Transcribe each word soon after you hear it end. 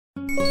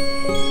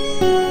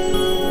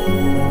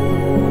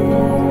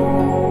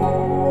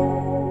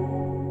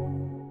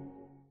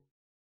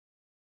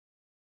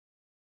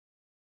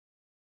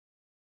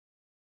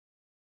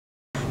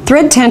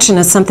Thread tension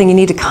is something you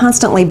need to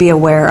constantly be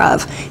aware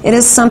of. It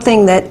is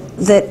something that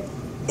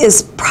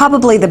is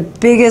probably the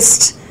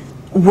biggest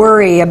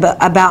worry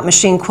about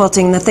machine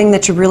quilting, the thing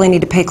that you really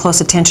need to pay close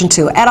attention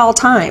to at all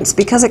times,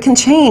 because it can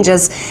change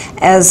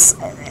as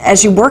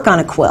you work on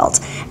a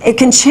quilt. It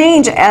can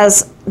change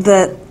as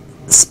the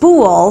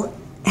spool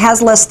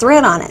has less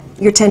thread on it.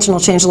 Your tension will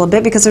change a little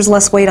bit because there's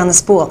less weight on the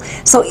spool.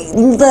 So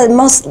the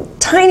most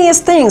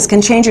tiniest things can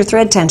change your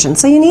thread tension.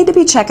 So you need to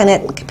be checking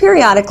it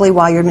periodically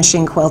while you're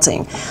machine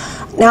quilting.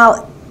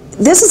 Now,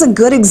 this is a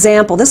good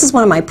example. This is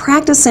one of my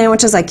practice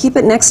sandwiches. I keep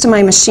it next to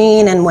my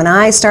machine, and when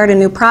I start a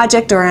new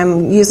project or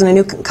I'm using a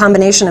new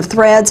combination of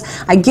threads,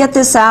 I get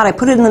this out, I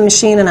put it in the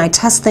machine, and I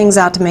test things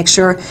out to make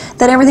sure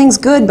that everything's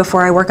good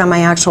before I work on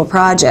my actual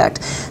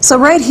project. So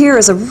right here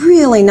is a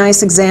really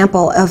nice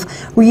example of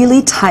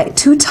really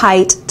too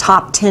tight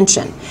top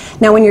tension.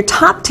 Now when your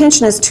top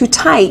tension is too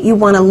tight, you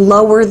want to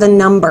lower the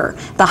number.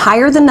 The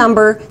higher the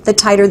number, the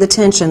tighter the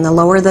tension. The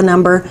lower the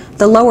number,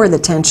 the lower the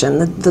tension,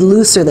 the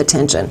looser the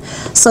tension.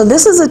 So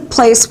this is a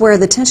place where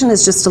the tension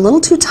is just a little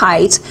too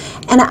tight,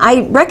 and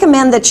I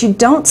recommend that you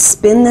don't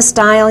spin this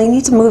dial. You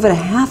need to move it a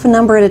half a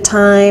number at a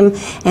time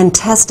and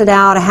test it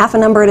out, a half a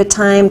number at a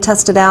time,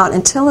 test it out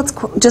until it's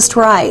just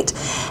right.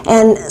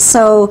 And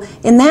so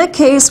in that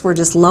case, we're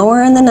just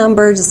lowering the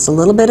number just a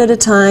little bit at a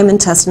time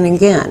and testing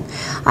again.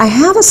 I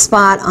have a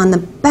spot on the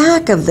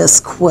back of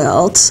this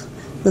quilt,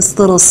 this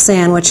little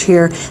sandwich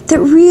here, that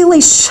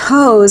really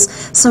shows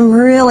some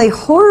really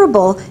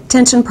horrible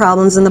tension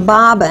problems in the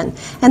bobbin.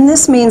 And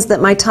this means that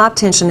my top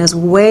tension is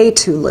way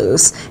too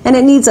loose and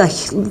it needs a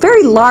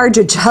very large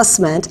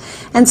adjustment.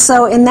 And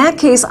so in that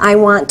case, I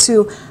want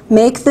to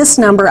make this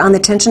number on the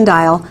tension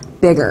dial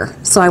bigger.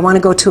 So I want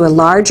to go to a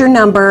larger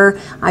number.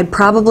 I'd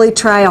probably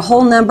try a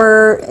whole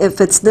number if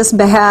it's this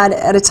bad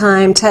at a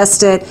time,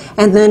 test it,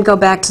 and then go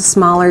back to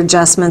smaller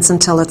adjustments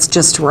until it's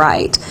just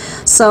right.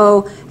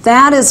 So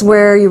that is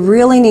where you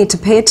really need to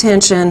pay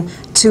attention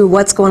to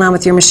what's going on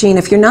with your machine.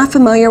 If you're not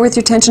familiar with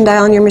your tension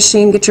dial on your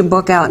machine, get your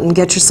book out and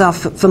get yourself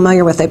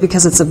familiar with it,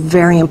 because it's a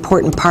very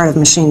important part of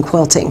machine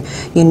quilting.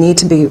 You need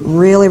to be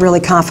really, really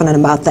confident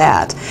about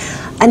that.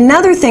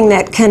 Another thing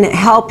that can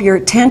help your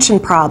tension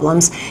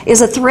problems is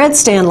a thread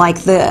stand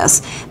like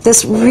this.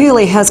 This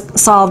really has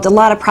solved a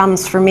lot of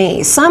problems for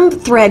me. Some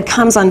thread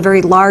comes on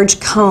very large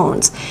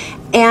cones,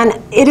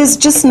 and it is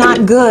just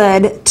not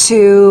good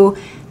to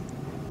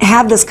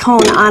have this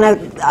cone on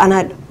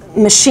a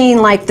machine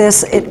like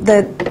this.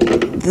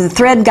 The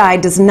thread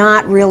guide does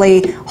not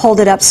really hold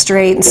it up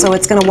straight, and so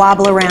it's going to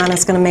wobble around.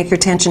 It's going to make your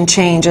tension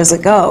change as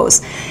it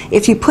goes.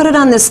 If you put it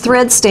on this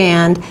thread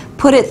stand,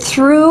 put it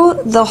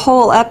through the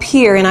hole up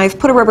here, and I've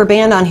put a rubber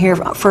band on here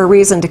for a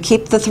reason, to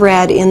keep the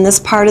thread in this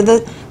part of the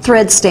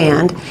thread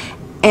stand,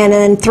 and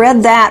then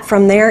thread that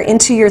from there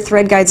into your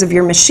thread guides of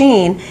your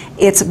machine.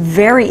 It's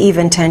very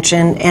even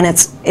tension, and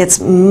it's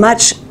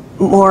much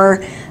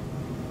more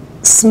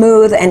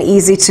smooth and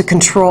easy to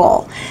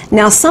control.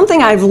 Now,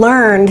 something I've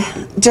learned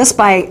just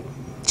by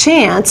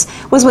chance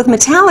was with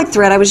metallic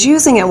thread. I was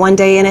using it one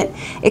day and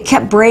it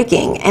kept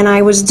breaking, and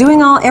I was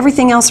doing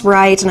everything else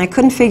right and I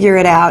couldn't figure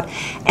it out.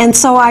 And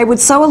so I would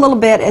sew a little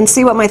bit and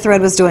see what my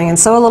thread was doing, and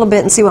sew a little bit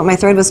and see what my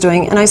thread was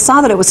doing, and I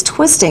saw that it was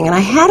twisting, and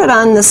I had it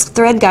on this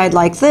thread guide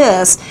like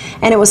this,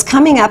 and it was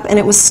coming up and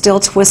it was still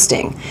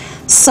twisting.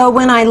 So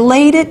when I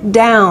laid it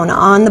down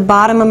on the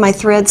bottom of my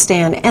thread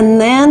stand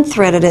and then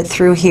threaded it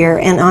through here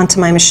and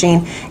onto my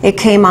machine, it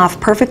came off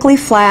perfectly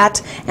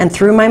flat and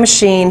through my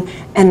machine,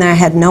 and I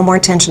had no more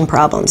tension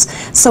problems.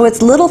 So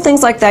it's little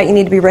things like that you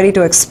need to be ready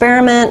to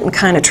experiment and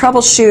kind of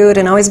troubleshoot,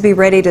 and always be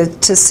ready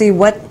to see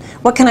what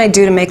can I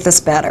do to make this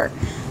better.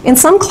 In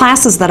some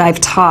classes that I've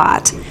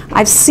taught,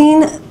 I've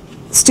seen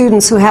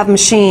students who have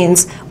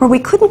machines where we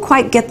couldn't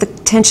quite get the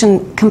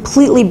tension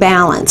completely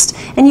balanced,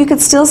 and you could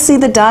still see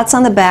the dots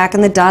on the back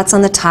and the dots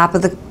on the top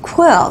of the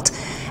quilt.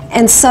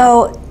 And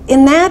so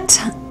in that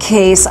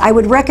case, I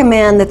would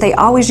recommend that they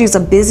always use a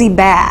busy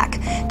back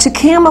to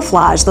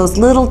camouflage those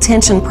little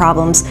tension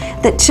problems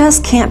that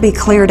just can't be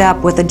cleared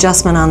up with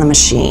adjustment on the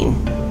machine.